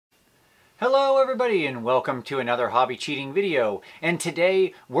Hello everybody and welcome to another hobby cheating video. And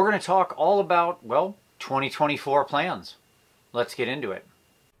today we're going to talk all about, well, 2024 plans. Let's get into it.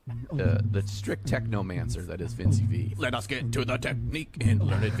 The strict technomancer that is Vincey V. Let us get to the technique and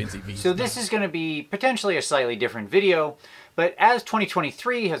learn it, Vincey V. So this is going to be potentially a slightly different video, but as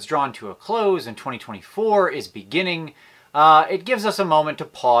 2023 has drawn to a close and 2024 is beginning, it gives us a moment to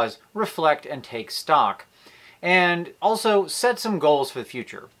pause, reflect, and take stock. And also set some goals for the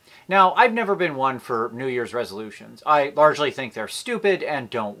future. Now, I've never been one for New Year's resolutions. I largely think they're stupid and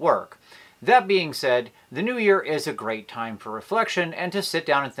don't work. That being said, the new year is a great time for reflection and to sit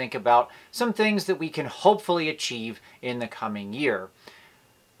down and think about some things that we can hopefully achieve in the coming year.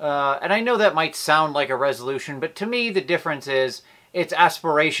 And I know that might sound like a resolution, but to me the difference is it's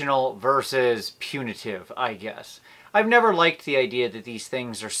aspirational versus punitive, I guess. I've never liked the idea that these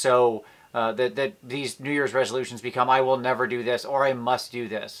things are so, that these New Year's resolutions become, I will never do this or I must do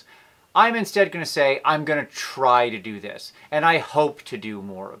this. I'm instead going to say, I'm going to try to do this, and I hope to do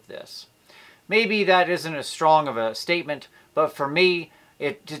more of this. Maybe that isn't as strong of a statement, but for me,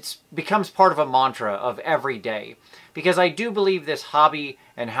 it becomes part of a mantra of every day. Because I do believe this hobby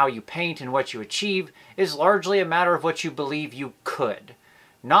and how you paint and what you achieve is largely a matter of what you believe you could.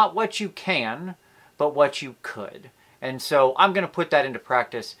 Not what you can, but what you could. And so I'm going to put that into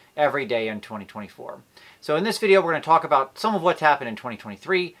practice every day in 2024. So in this video, we're going to talk about some of what's happened in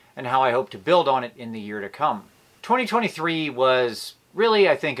 2023 and how I hope to build on it in the year to come. 2023 was really,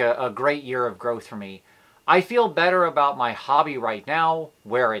 I think, a great year of growth for me. I feel better about my hobby right now,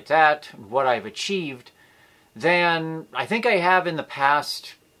 where it's at, what I've achieved, than I think I have in the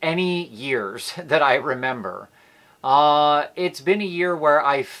past any years that I remember. It's been a year where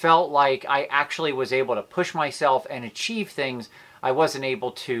I felt like I actually was able to push myself and achieve things I wasn't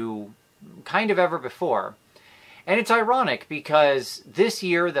able to kind of ever before. And it's ironic because this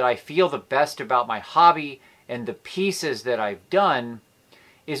year that I feel the best about my hobby and the pieces that I've done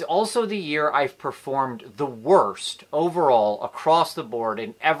is also the year I've performed the worst overall across the board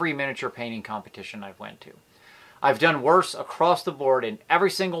in every miniature painting competition I've went to. I've done worse across the board in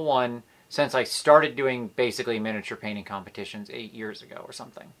every single one since I started doing basically miniature painting competitions 8 years ago or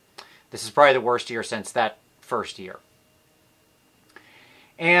something. This is probably the worst year since that first year.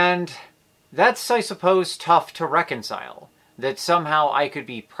 And that's, I suppose, tough to reconcile. That somehow I could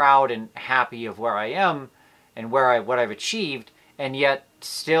be proud and happy of where I am and what I've achieved, and yet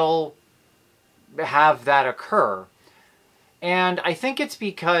still have that occur. And I think it's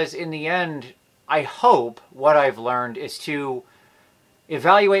because in the end, I hope what I've learned is to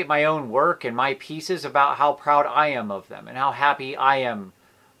evaluate my own work and my pieces about how proud I am of them and how happy I am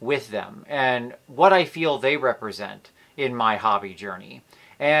with them and what I feel they represent in my hobby journey,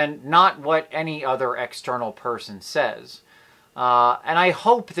 and not what any other external person says. And I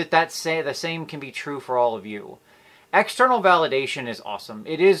hope that the same can be true for all of you. External validation is awesome.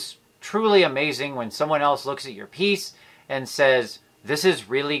 It is truly amazing when someone else looks at your piece and says, this is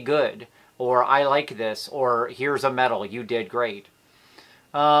really good, or I like this, or here's a medal, you did great.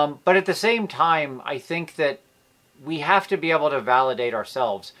 But at the same time, I think that we have to be able to validate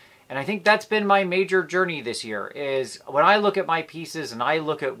ourselves. And I think that's been my major journey this year, is when I look at my pieces and I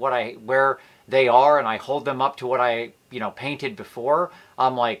look at where they are and I hold them up to what I, painted before,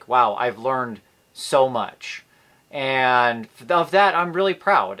 I'm like, wow, I've learned so much. And of that, I'm really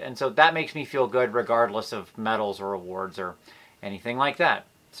proud. And so that makes me feel good regardless of medals or awards or anything like that.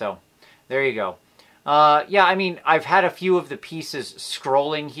 So there you go. Yeah, I mean, I've had a few of the pieces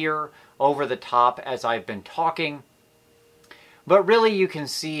scrolling here over the top as I've been talking. But really you can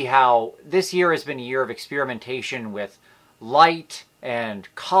see how this year has been a year of experimentation with light and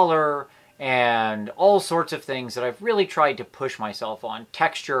color and all sorts of things that I've really tried to push myself on.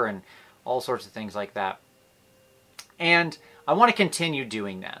 Texture and all sorts of things like that. And I want to continue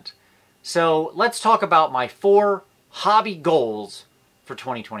doing that. So let's talk about my 4 hobby goals for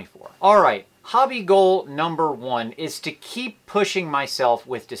 2024. All right. Hobby goal number 1 is to keep pushing myself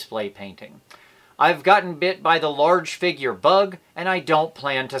with display painting. I've gotten bit by the large figure bug, and I don't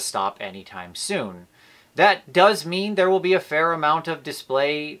plan to stop anytime soon. That does mean there will be a fair amount of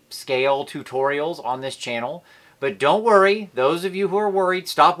display scale tutorials on this channel, but don't worry, those of you who are worried,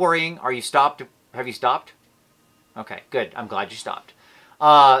 stop worrying. Are you stopped? Have you stopped? Okay, good. I'm glad you stopped.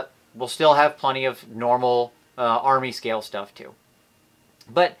 We'll still have plenty of normal army scale stuff too.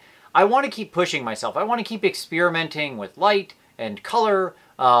 But I want to keep pushing myself. I want to keep experimenting with light and color,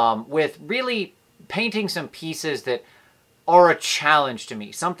 with really painting some pieces that are a challenge to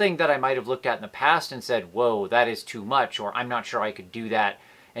me. Something that I might have looked at in the past and said, whoa, that is too much, or I'm not sure I could do that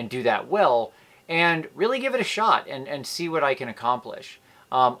and do that well, and really give it a shot and see what I can accomplish.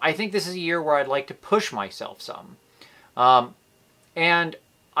 I think this is a year where I'd like to push myself some. And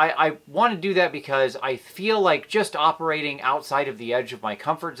I want to do that because I feel like just operating outside of the edge of my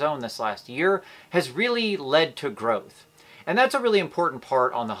comfort zone this last year has really led to growth. And that's a really important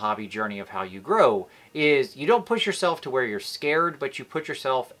part on the hobby journey of how you grow, is you don't push yourself to where you're scared, but you put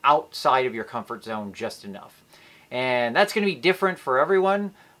yourself outside of your comfort zone just enough. And that's going to be different for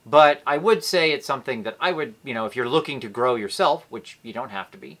everyone, but I would say it's something that I would, if you're looking to grow yourself, which you don't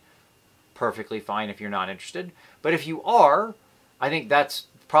have to be, perfectly fine if you're not interested. But if you are, I think that's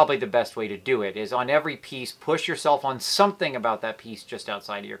probably the best way to do it, is on every piece, push yourself on something about that piece just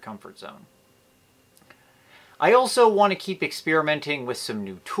outside of your comfort zone. I also want to keep experimenting with some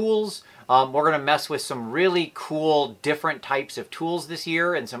new tools. We're going to mess with some really cool different types of tools this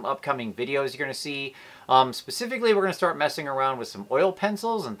year in some upcoming videos you're going to see. Specifically, we're going to start messing around with some oil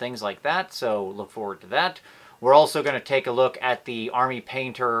pencils and things like that, so look forward to that. We're also going to take a look at the Army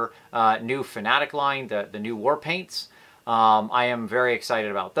Painter new Fanatic line, the new war paints. I am very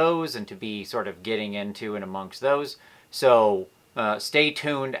excited about those and to be sort of getting into and amongst those. So stay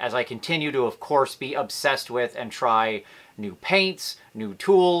tuned as I continue to, of course, be obsessed with and try new paints, new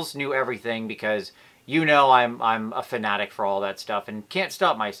tools, new everything, because I'm a fanatic for all that stuff and can't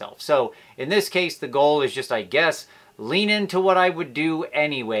stop myself. So in this case, the goal is just, I guess, lean into what I would do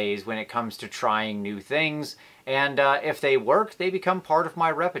anyways when it comes to trying new things. And if they work, they become part of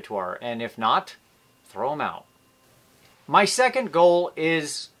my repertoire. And if not, throw them out. My second goal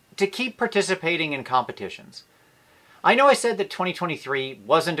is to keep participating in competitions. I know I said that 2023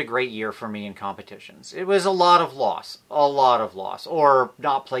 wasn't a great year for me in competitions. It was a lot of loss, or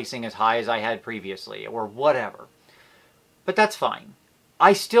not placing as high as I had previously, or whatever. But that's fine.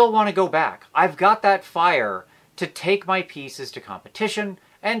 I still want to go back. I've got that fire to take my pieces to competition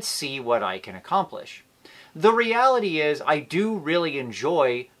and see what I can accomplish. The reality is I do really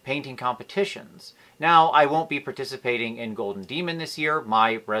enjoy painting competitions. Now, I won't be participating in Golden Demon this year.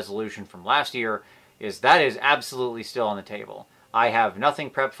 My resolution from last year is that is absolutely still on the table. I have nothing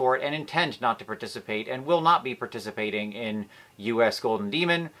prepped for it and intend not to participate and will not be participating in US Golden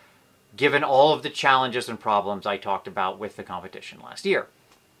Demon, given all of the challenges and problems I talked about with the competition last year.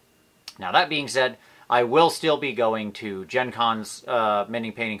 Now, that being said, I will still be going to Gen Con's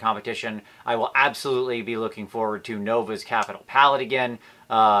mending painting competition. I will absolutely be looking forward to Nova's Capital Palette again.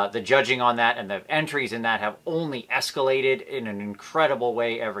 The judging on that and the entries in that have only escalated in an incredible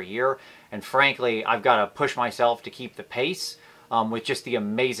way every year. And frankly, I've got to push myself to keep the pace with just the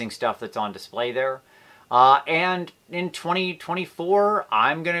amazing stuff that's on display there. And in 2024,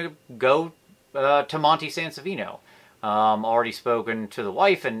 I'm going to go to Monte Sansovino. Already spoken to the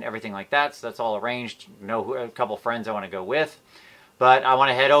wife and everything like that, so that's all arranged. Know a couple friends I want to go with. But I want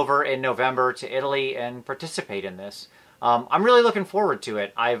to head over in November to Italy and participate in this. I'm really looking forward to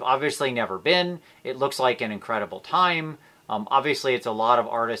it. I've obviously never been. It looks like an incredible time. Obviously, it's a lot of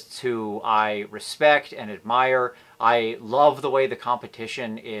artists who I respect and admire. I love the way the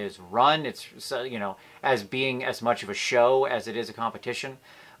competition is run. It's, as being as much of a show as it is a competition.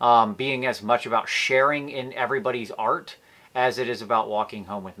 Being as much about sharing in everybody's art as it is about walking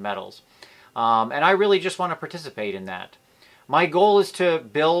home with medals. And I really just want to participate in that. My goal is to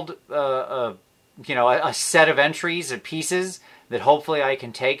build a set of entries and pieces that hopefully I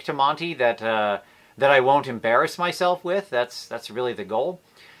can take to Monte that I won't embarrass myself with. That's really the goal.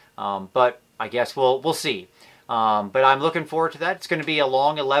 But I guess we'll see. But I'm looking forward to that. It's going to be a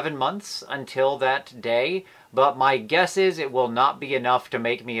long 11 months until that day. But my guess is it will not be enough to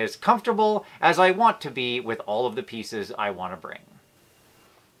make me as comfortable as I want to be with all of the pieces I want to bring.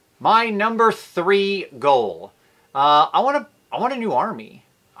 My number 3 goal. I want a new army.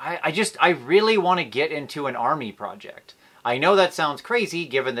 I really want to get into an army project. I know that sounds crazy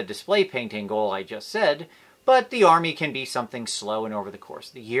given the display painting goal I just said, but the army can be something slow and over the course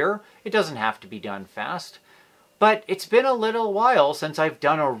of the year. It doesn't have to be done fast. But it's been a little while since I've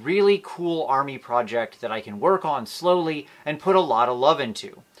done a really cool army project that I can work on slowly and put a lot of love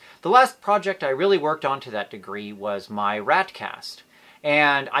into. The last project I really worked on to that degree was my rat cast.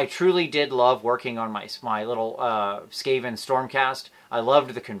 And I truly did love working on my little Skaven Stormcast. I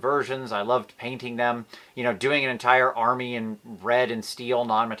loved the conversions. I loved painting them. Doing an entire army in red and steel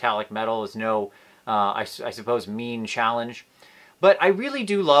non-metallic metal is no, I suppose, mean challenge. But I really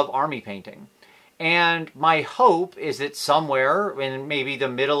do love army painting. And my hope is that somewhere in maybe the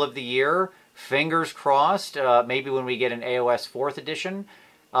middle of the year, fingers crossed, maybe when we get an AOS 4th edition,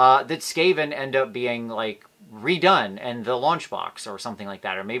 that Skaven end up being like redone and the launch box or something like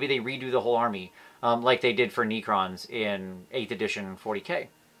that. Or maybe they redo the whole army like they did for Necrons in 8th edition 40k.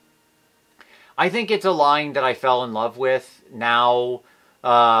 I think it's a line that I fell in love with now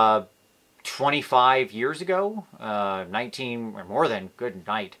 25 years ago, 19 or more than, good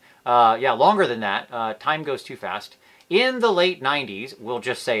night. Yeah, longer than that. Time goes too fast. In the late 90s, we'll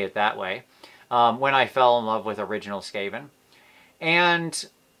just say it that way, when I fell in love with original Skaven. And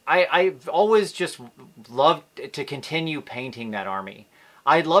I've always just loved to continue painting that army.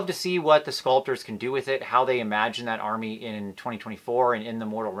 I'd love to see what the sculptors can do with it, how they imagine that army in 2024 and in the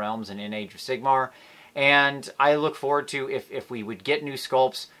Mortal Realms and in Age of Sigmar. And I look forward to, if we would get new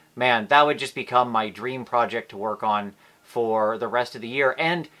sculpts, man, that would just become my dream project to work on for the rest of the year.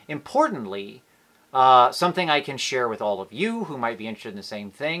 And importantly, something I can share with all of you who might be interested in the same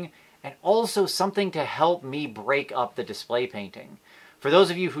thing, and also something to help me break up the display painting. For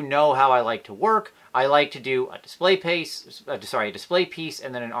those of you who know how I like to work, I like to do a display piece,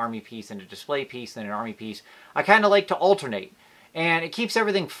 and then an army piece, and a display piece, and then an army piece. I kind of like to alternate. And it keeps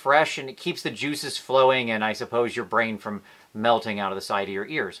everything fresh, and it keeps the juices flowing, and I suppose your brain from melting out of the side of your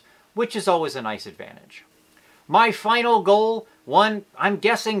ears, which is always a nice advantage. My final goal, one I'm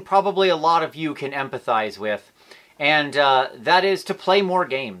guessing probably a lot of you can empathize with, and that is to play more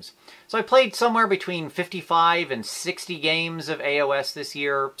games. So I played somewhere between 55 and 60 games of AOS this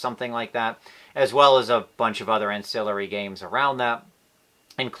year, something like that, as well as a bunch of other ancillary games around that,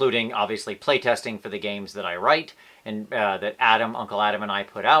 including, obviously, playtesting for the games that I write, and that Uncle Adam and I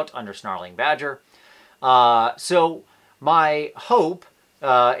put out under Snarling Badger. So my hope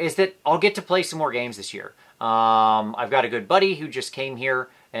is that I'll get to play some more games this year. I've got a good buddy who just came here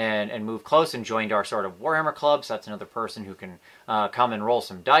and moved close and joined our sort of Warhammer club, so that's another person who can come and roll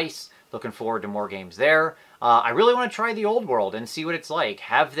some dice. Looking forward to more games there. I really want to try the Old World and see what it's like.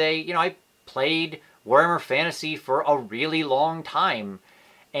 Have they, I played Warhammer Fantasy for a really long time,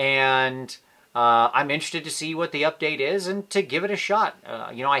 and I'm interested to see what the update is and to give it a shot.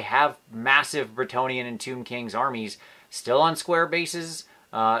 I have massive Bretonnian and Tomb King's armies still on square bases,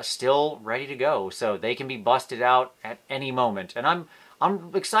 still ready to go, so they can be busted out at any moment. And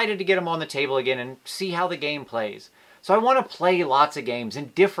I'm excited to get them on the table again and see how the game plays. So I want to play lots of games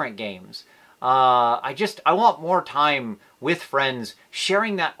and different games. I want more time with friends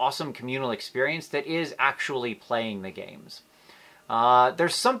sharing that awesome communal experience that is actually playing the games.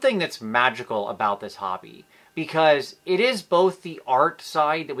 There's something that's magical about this hobby, because it is both the art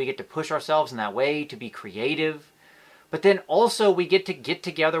side that we get to push ourselves in that way to be creative, but then also we get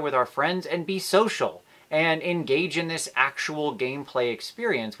together with our friends and be social and engage in this actual gameplay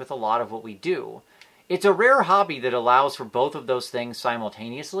experience with a lot of what we do. It's a rare hobby that allows for both of those things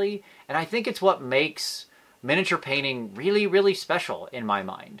simultaneously, and I think it's what makes miniature painting really, really special in my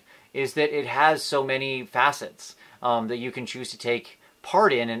mind, is that it has so many facets that you can choose to take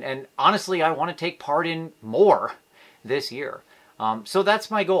part in, and honestly, I want to take part in more this year. So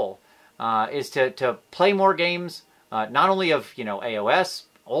that's my goal, is to play more games, not only of AOS,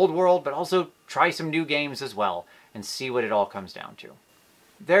 Old World, but also try some new games as well, and see what it all comes down to.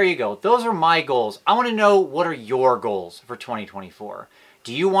 There you go. Those are my goals. I want to know, what are your goals for 2024?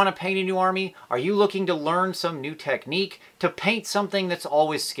 Do you want to paint a new army? Are you looking to learn some new technique to paint something that's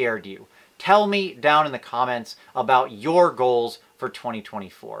always scared you? Tell me down in the comments about your goals for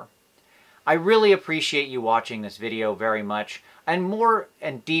 2024. I really appreciate you watching this video very much, and more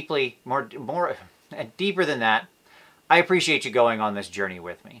deeper than that, I appreciate you going on this journey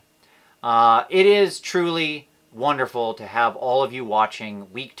with me. It is truly wonderful to have all of you watching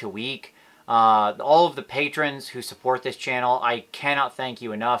week to week. All of the patrons who support this channel, I cannot thank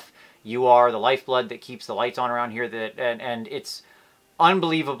you enough. You are the lifeblood that keeps the lights on around here, and it's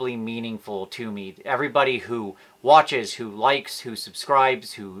unbelievably meaningful to me. Everybody who watches, who likes, who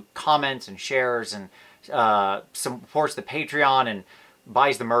subscribes, who comments and shares and supports the Patreon and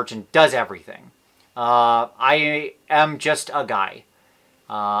buys the merch and does everything. I am just a guy.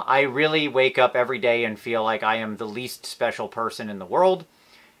 I really wake up every day and feel like I am the least special person in the world,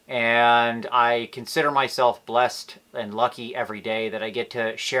 and I consider myself blessed and lucky every day that I get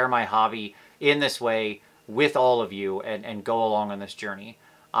to share my hobby in this way with all of you and go along on this journey.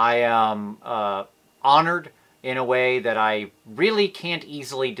 I am honored in a way that I really can't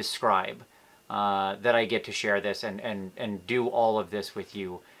easily describe, that I get to share this and do all of this with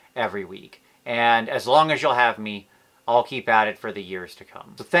you every week. And as long as you'll have me, I'll keep at it for the years to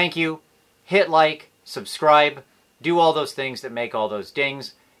come. So thank you. Hit like, subscribe, do all those things that make all those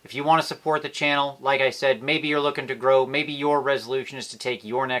dings. If you want to support the channel, like I said, maybe you're looking to grow, maybe your resolution is to take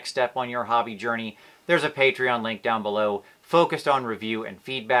your next step on your hobby journey, there's a Patreon link down below focused on review and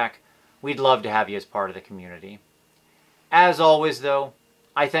feedback. We'd love to have you as part of the community. As always, though,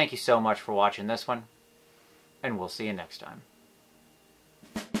 I thank you so much for watching this one, and we'll see you next time.